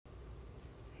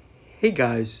Hey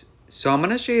guys, so I'm going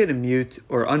to show you how to mute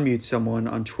or unmute someone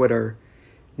on Twitter.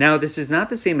 Now this is not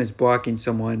the same as blocking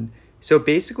someone, so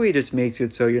basically it just makes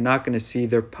it so you're not going to see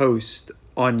their post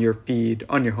on your feed,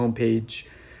 on your homepage.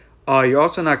 You're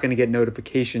also not going to get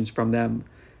notifications from them.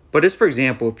 But just for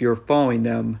example, if you're following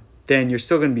them, then you're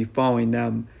still going to be following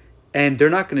them and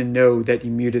they're not going to know that you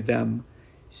muted them.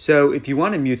 So if you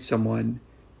want to mute someone,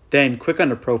 then click on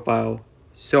the profile.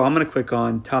 So I'm going to click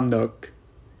on Tom Nook.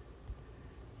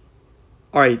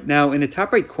 Alright, now in the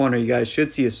top right corner, you guys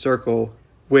should see a circle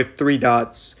with 3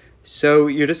 dots. So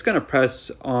you're just going to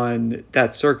press on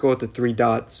that circle with the 3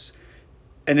 dots.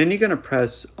 And then you're going to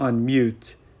press on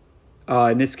mute,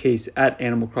 in this case, at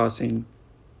Animal Crossing.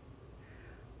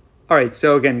 Alright,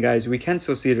 so again, guys, we can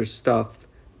still see their stuff,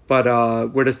 but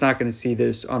we're just not going to see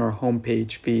this on our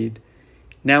homepage feed.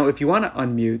 Now, if you want to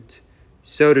unmute,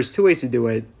 so there's 2 ways to do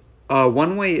it.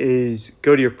 One way is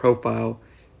go to your profile.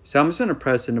 So I'm just going to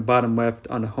press in the bottom left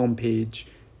on the home page,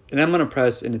 and I'm going to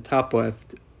press in the top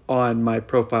left on my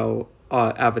profile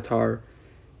avatar.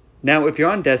 Now, if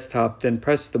you're on desktop, then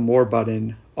press the More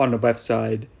button on the left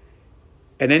side,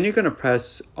 and then you're going to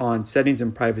press on Settings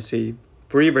and Privacy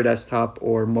for either desktop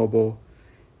or mobile,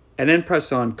 and then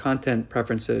press on Content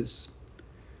Preferences,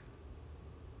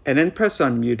 and then press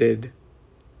on Muted,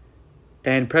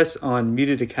 and press on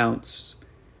Muted Accounts.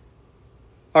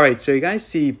 Alright, so you guys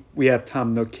see we have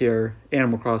Tom Nook here,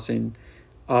 Animal Crossing.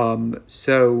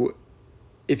 So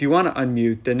if you want to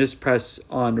unmute, then just press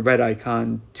on the red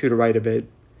icon to the right of it.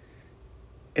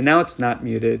 And now it's not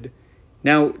muted.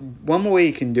 Now, one more way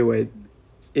you can do it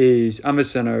is, I'm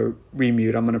just going to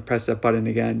remute. I'm going to press that button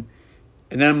again.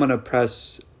 And then I'm going to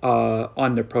press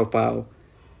on the profile.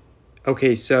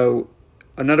 Okay, so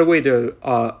another way to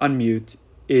unmute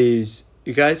is,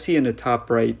 you guys see in the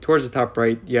top right, towards the top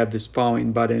right, you have this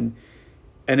following button.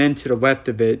 And then to the left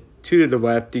of it, to the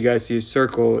left, you guys see a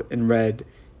circle in red.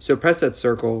 So press that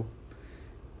circle.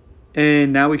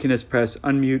 And now we can just press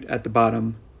unmute at the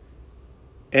bottom.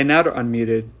 And now they're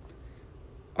unmuted.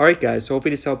 Alright guys, so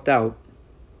hopefully this helped out.